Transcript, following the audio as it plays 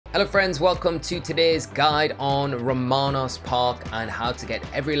Hello friends, welcome to today's guide on Ramanas Park and how to get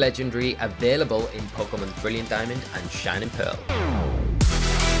every legendary available in Pokemon Brilliant Diamond and Shining Pearl.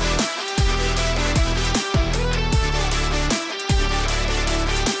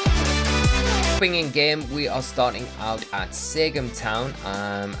 In game, we are starting out at Spiritomb Town,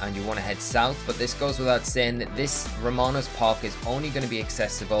 and you want to head south, but this goes without saying that this Ramanas Park is only going to be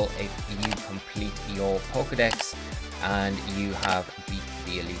accessible if you complete your Pokedex and you have beat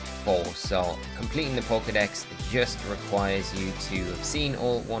the Elite Four. So completing the Pokedex just requires you to have seen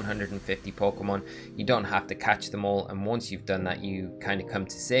all 150 Pokemon. You don't have to catch them all, and once you've done that, you kind of come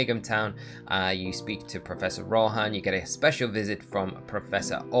to Spiritomb Town. You speak to Professor Rohan, you get a special visit from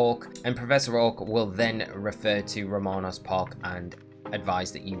Professor Oak, and Professor Oak will then refer to Ramanas Park and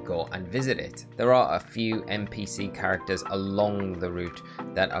advise that you go and visit it. There are a few NPC characters along the route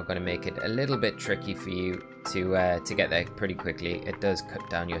that are going to make it a little bit tricky for you to get there pretty quickly. It does cut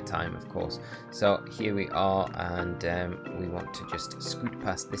down your time, of course. So here we are, and we want to just scoot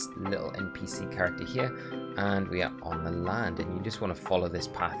past this little NPC character here, and we are on the land, and you just want to follow this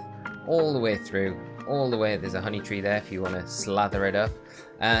path all the way through, all the way. There's a honey tree there if you want to slather it up,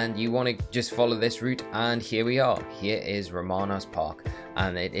 and you want to just follow this route, and here we are. Here is Ramanas Park,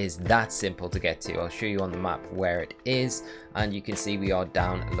 and it is that simple to get to. I'll show you on the map where it is, and you can see we are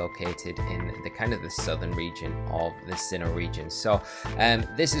down located in the kind of the southern region of the Sinnoh region. So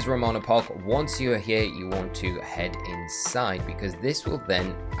this is Ramanas Park. Once you are here, you want to head inside, because this will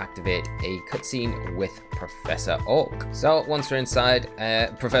then activate a cutscene with Professor Oak. So once we're inside,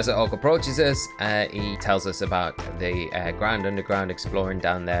 Professor Oak approaches us. He tells us about the Grand Underground, exploring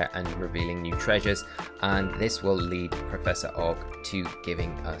down there and revealing new treasures, and this will lead Professor Oak to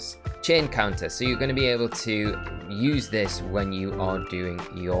giving us chain counter. So you're going to be able to use this when you are doing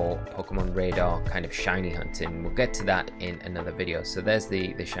your Pokemon Radar kind of shiny hunting. We'll get to that in another video. So there's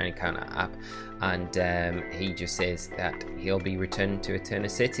the shiny counter app, and he just says that he'll be returned to Eterna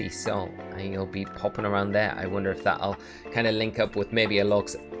City, so he'll be popping around there. I wonder if that'll kind of link up with maybe a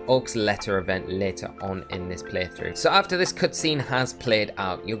Oak's Letter event later on in this playthrough. So after this cutscene has played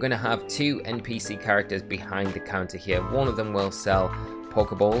out, you're going to have two NPC characters behind the counter here. One of them will sell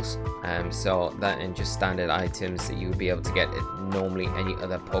Pokeballs, so that and just standard items that you would be able to get at normally any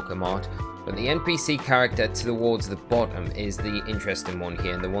other Pokemart. But the NPC character towards the bottom is the interesting one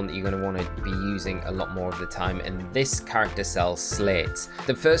here, and the one that you're going to want to be using a lot more of the time, and this character sells slates.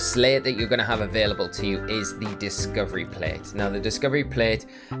 The first slate that you're going to have available to you is the Discovery Plate. Now the Discovery Plate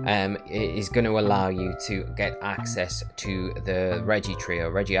is going to allow you to get access to the Reggie trio,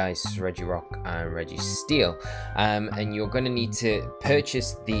 Reggie Ice, Regirock and Reggie Steel, and you're going to need to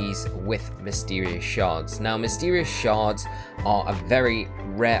purchase these with Mysterious Shards. Now Mysterious Shards are a very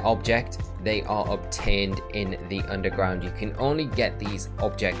rare object. They are obtained in the underground. You can only get these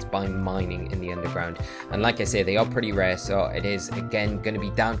objects by mining in the underground, and like I say, they are pretty rare, so it is again going to be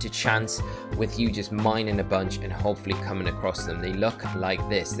down to chance with you just mining a bunch and hopefully coming across them. They look like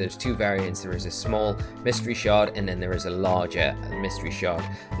this. There's two variants. There is a small mystery shard, and then there is a larger mystery shard.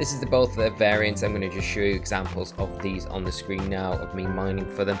 This is both the variants. I'm going to just show you examples of these on the screen now of me mining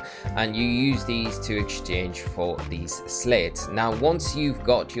for them, and you use these to exchange for these slates. Now once you've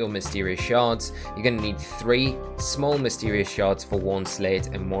got your mysterious shards, you're going to need 3 small mysterious shards for 1 slate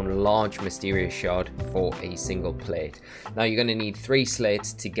and 1 large mysterious shard for a single plate. Now you're going to need 3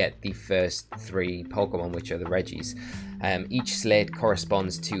 slates to get the first 3 Pokemon, which are the Reggies. Each slate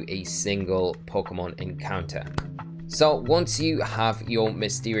corresponds to a single Pokemon encounter. So once you have your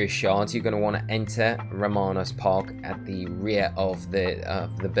mysterious shards, you're going to want to enter Ramanas Park at the rear of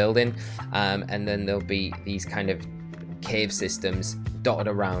the building, and then there'll be these kind of cave systems dotted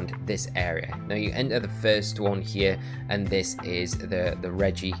around this area. Now you enter the first one here, and this is the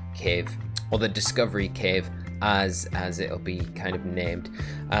Reggie cave, or the Discovery cave as it'll be kind of named.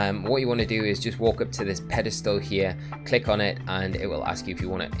 What you want to do is just walk up to this pedestal here, click on it, and it will ask you if you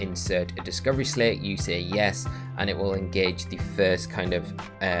want to insert a discovery slate. You say yes, and it will engage the first kind of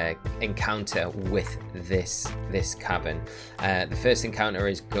encounter with this cavern. The first encounter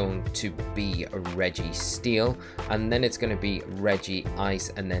is going to be a Reggie Steel, and then it's going to be Reggie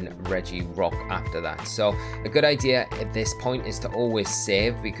Ice, and then Reggie Rock after that. So a good idea at this point is to always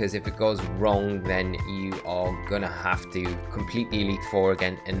save, because if it goes wrong, then you are gonna have to complete the Elite Four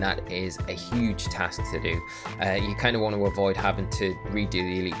again, and that is a huge task to do. You kind of want to avoid having to redo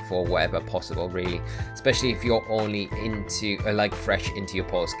the Elite Four wherever possible, really, especially if you're only into like fresh into your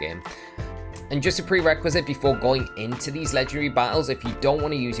post game. And just a prerequisite before going into these legendary battles, if you don't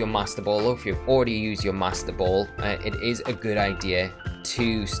want to use your Master Ball, or if you've already used your Master Ball, it is a good idea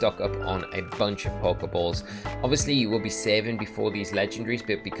to stock up on a bunch of Pokeballs. Obviously you will be saving before these legendaries,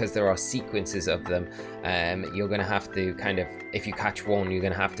 but because there are sequences of them, you're going to have to kind of, if you catch one, you're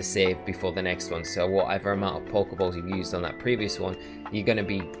going to have to save before the next one. So whatever amount of Pokeballs you've used on that previous one, you're going to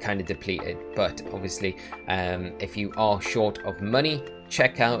be kind of depleted. But obviously if you are short of money,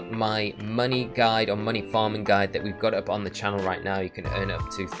 check out my money guide or money farming guide that we've got up on the channel right now. You can earn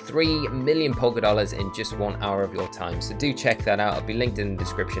up to 3 million Pokedollars in just 1 hour of your time. So do check that out. It'll be linked in the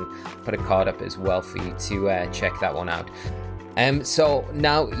description. Put a card up as well for you to check that one out. So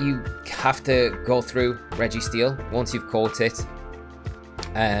now you have to go through Registeel. Once you've caught it,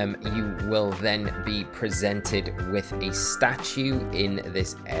 you will then be presented with a statue in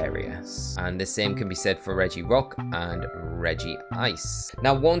this area, and the same can be said for Regirock and Regice.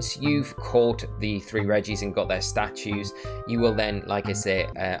 Now once you've caught the 3 Regis and got their statues, you will then, like I say,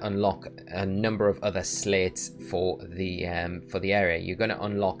 unlock a number of other slates for the area. You're going to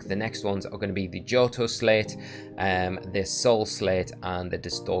unlock, the next ones are going to be the Johto slate, the Soul slate, and the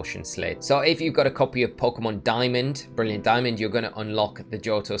Distortion slate. So if you've got a copy of Pokemon Diamond, Brilliant Diamond, you're going to unlock the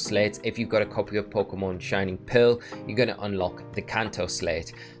Johto slate. If you've got a copy of Pokemon Shining Pearl, you're going to unlock the Kanto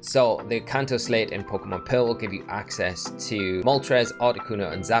slate. So the Kanto slate in Pokemon Pearl will give you access to Moltres,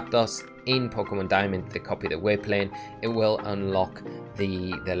 Articuno, and Zapdos. In Pokemon Diamond, the copy that we're playing, it will unlock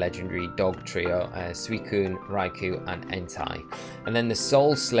the legendary dog trio, Suicune, Raikou, and Entei. And then the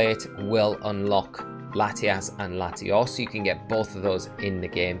Soul slate will unlock Latias and Latios. You can get both of those in the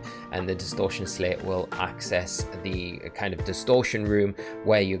game, and the Distortion slate will access the kind of Distortion room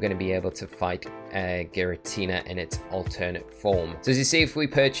where you're going to be able to fight Giratina in its alternate form. So as you see, if we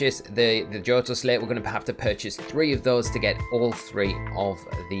purchase the Johto slate, we're going to have to purchase 3 of those to get all 3 of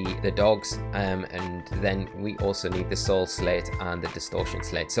the dogs, and then we also need the Soul slate and the Distortion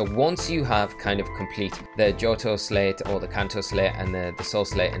slate. So once you have kind of complete the Johto slate or the Kanto slate and the Soul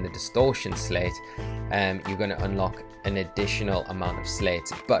slate and the Distortion slate, you're going to unlock an additional amount of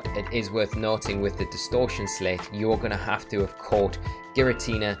slates. But it is worth noting, with the Distortion slate, you're going to have to have caught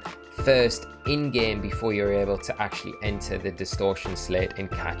Giratina first in game before you're able to actually enter the Distortion slate and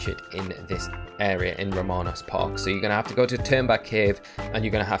catch it in this area in Ramanas Park. So you're going to have to go to Turnback Cave, and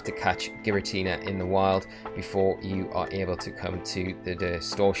you're going to have to catch Giratina in the wild before you are able to come to the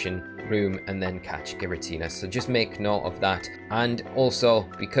Distortion room and then catch Giratina. So just make note of that. And also,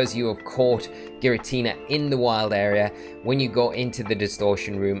 because you have caught Giratina in the wild area, when you go into the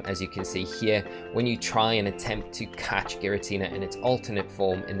Distortion room, as you can see here, when you try and attempt to catch Giratina in its alternate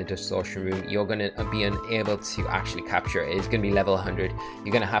form in the Distortion room, you're going to be unable to actually capture it. It's going to be level 100.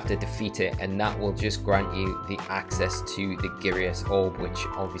 You're going to have to defeat it, and that will just grant you the access to the Gyrius Orb, which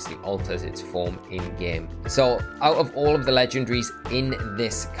obviously alters its form in game. So out of all of the legendaries in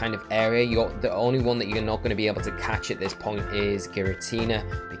this kind of area, the only one that you're not going to be able to catch at this point is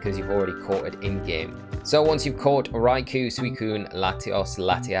Giratina, because you've already caught it in game. So once you've caught Raikou, Suicune, Latios,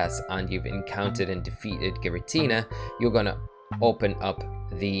 Latias, and you've encountered and defeated Giratina, you're going to open up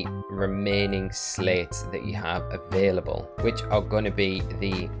the remaining slates that you have available, which are going to be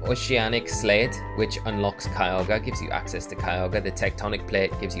the Oceanic slate, which unlocks Kyogre, gives you access to Kyogre. The Tectonic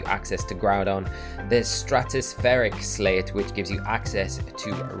plate gives you access to Groudon. The Stratospheric slate, which gives you access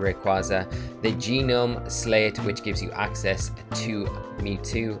to Rayquaza. The Genome slate, which gives you access to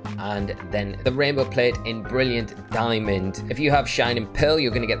Mewtwo. And then the Rainbow plate in Brilliant Diamond. If you have Shining Pearl,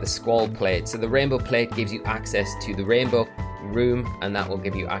 you're going to get the Squall plate. So the Rainbow plate gives you access to the Rainbow room, and that will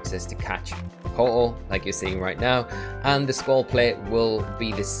give you access to catch Ho-Oh, like you're seeing right now. And the Squall plate will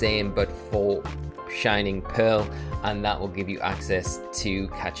be the same, but for Shining Pearl, and that will give you access to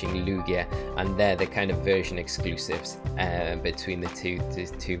catching Lugia. And they're the kind of version exclusives between the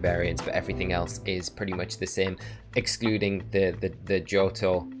two variants, but everything else is pretty much the same, excluding the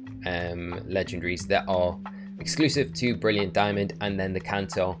Johto legendaries that are exclusive to Brilliant Diamond, and then the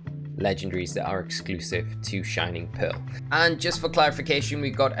Kanto legendaries that are exclusive to Shining Pearl. And just for clarification,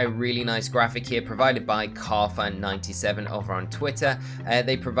 we've got a really nice graphic here provided by Carfan97 over on Twitter.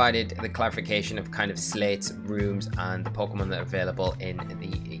 They provided the clarification of kind of slates, rooms, and the Pokemon that are available in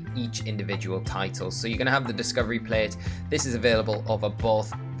each individual title. So you're going to have the Discovery plate. This is available over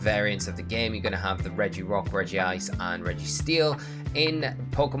both variants of the game. You're going to have the Regirock, Regice, and Registeel. In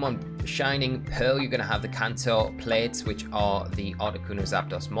Pokemon Shining Pearl, you're going to have the Kanto plates, which are the Articuno,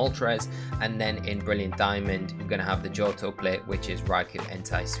 Zapdos, Moltres. And then in Brilliant Diamond, you're going to have the Johto plate, which is Raikou,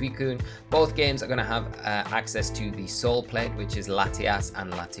 Entei, Suicune. Both games are going to have access to the Soul plate, which is Latias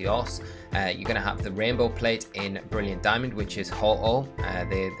and Latios. You're going to have the Rainbow plate in Brilliant Diamond, which is Ho-Oh,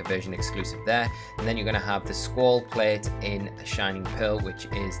 the version exclusive there. And then you're going to have the Squall plate in Shining Pearl, which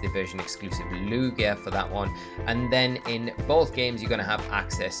is the version exclusive Lugia for that one. And then in both games, you're going to have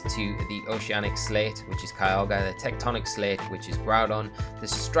access to the Oceanic Slate, which is Kyogre, the Tectonic Slate, which is Groudon, the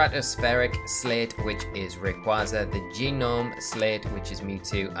Stratospheric Slate, which is Rayquaza, the Genome Slate, which is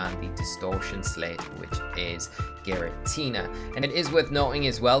Mewtwo, and the Distortion Slate, which is Giratina. And it is worth noting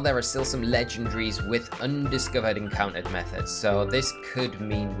as well, there are still some legendaries with undiscovered encountered methods, so this could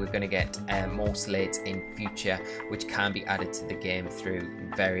mean we're going to get more slates in future, which can be added to the game through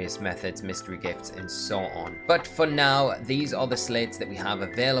various methods, mystery gifts, and so on. But for now, these are the slates that we have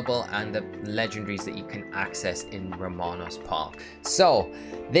available and the legendaries that you can access in Ramanas Park. So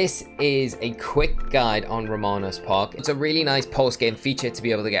this is a quick guide on Ramanas Park. It's a really nice post-game feature to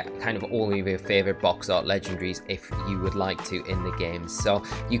be able to get kind of all of your favorite box art legendaries if you would like to in the game. So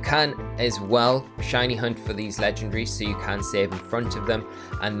you can as well shiny hunt for these legendaries, so you can save in front of them,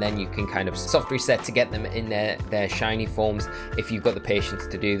 and then you can kind of soft reset to get them in their shiny forms if you've got the patience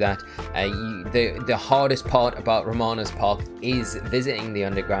to do that. The hardest part about Ramanas Park is visiting the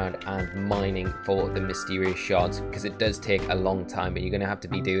underground and mining for the mysterious shards, because it does take a long time, and you're going to have to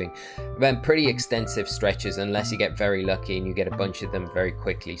be doing pretty extensive stretches unless you get very lucky and you get a bunch of them very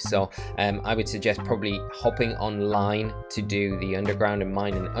quickly. So I would suggest probably hopping online to do the underground and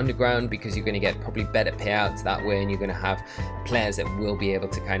mining underground, because you're going to get probably better payouts that way, and you're going to have players that will be able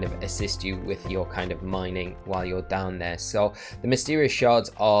to kind of assist you with your kind of mining while you're down there. So the mysterious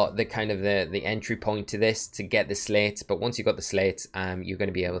shards are the kind of the entry point to this, to get the slates. But once you've got the slates, you're going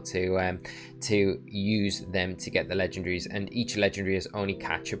to be able to use them to get the legendaries, and each legendary is only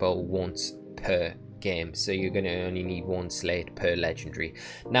catchable once per game, so you're going to only need one slate per legendary.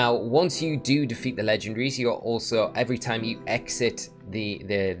 Now once you do defeat the legendaries, you're also, every time you exit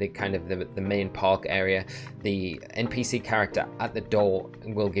the kind of the main park area, the NPC character at the door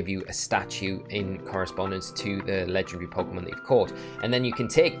will give you a statue in correspondence to the legendary Pokemon that you've caught, and then you can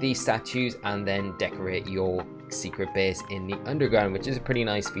take these statues and then decorate your secret base in the underground, which is a pretty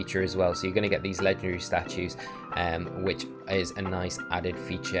nice feature as well. So you're going to get these legendary statues, which is a nice added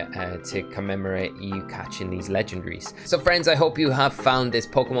feature to commemorate you catching these legendaries. So friends, I hope you have found this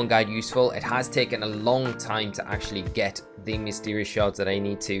Pokemon guide useful. It has taken a long time to actually get the mysterious shards that I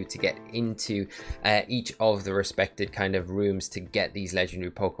need to get into each of the respected kind of rooms to get these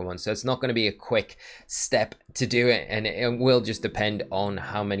legendary Pokemon. So it's not going to be a quick step to do it, and it will just depend on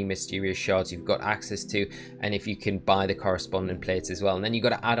how many mysterious shards you've got access to, and if you can buy the corresponding plates as well. And then you've got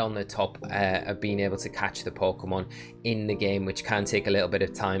to add on the top of being able to catch the Pokemon in the game, which can take a little bit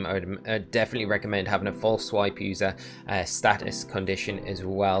of time. I would definitely recommend having a false swipe user status condition as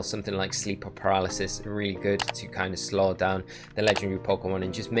well, something like sleep or paralysis, really good to kind of slow down the legendary Pokemon.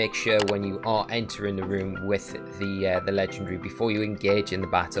 And just make sure when you are entering the room with the legendary, before you engage in the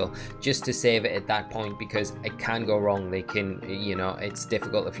battle, just to save it at that point, because it can go wrong. They can, you know, it's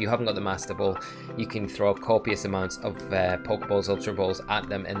difficult if you haven't got the Master Ball. You can throw copious amounts of Pokeballs, Ultra Balls at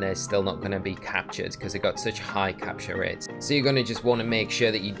them, and they're still not going to be captured because they got such high capture rates. So you're going to just want to make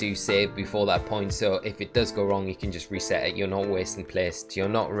sure that you do save before that point, so if it does go wrong, you can just reset it. You're not wasting place, you're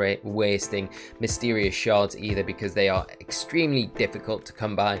not wasting mysterious shards either, because they are extremely difficult to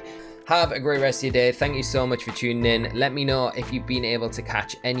come by. Have a great rest of your day. Thank you so much for tuning in. Let me know if you've been able to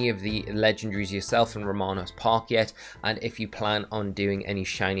catch any of the legendaries yourself in Ramanas Park yet, and if you plan on doing any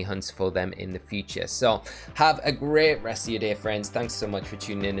shiny hunts for them in the future. So have a great rest of your day, friends. Thanks so much for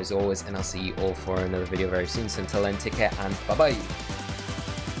tuning in as always, and I'll see you all for another video very soon. So until then, take care and bye bye.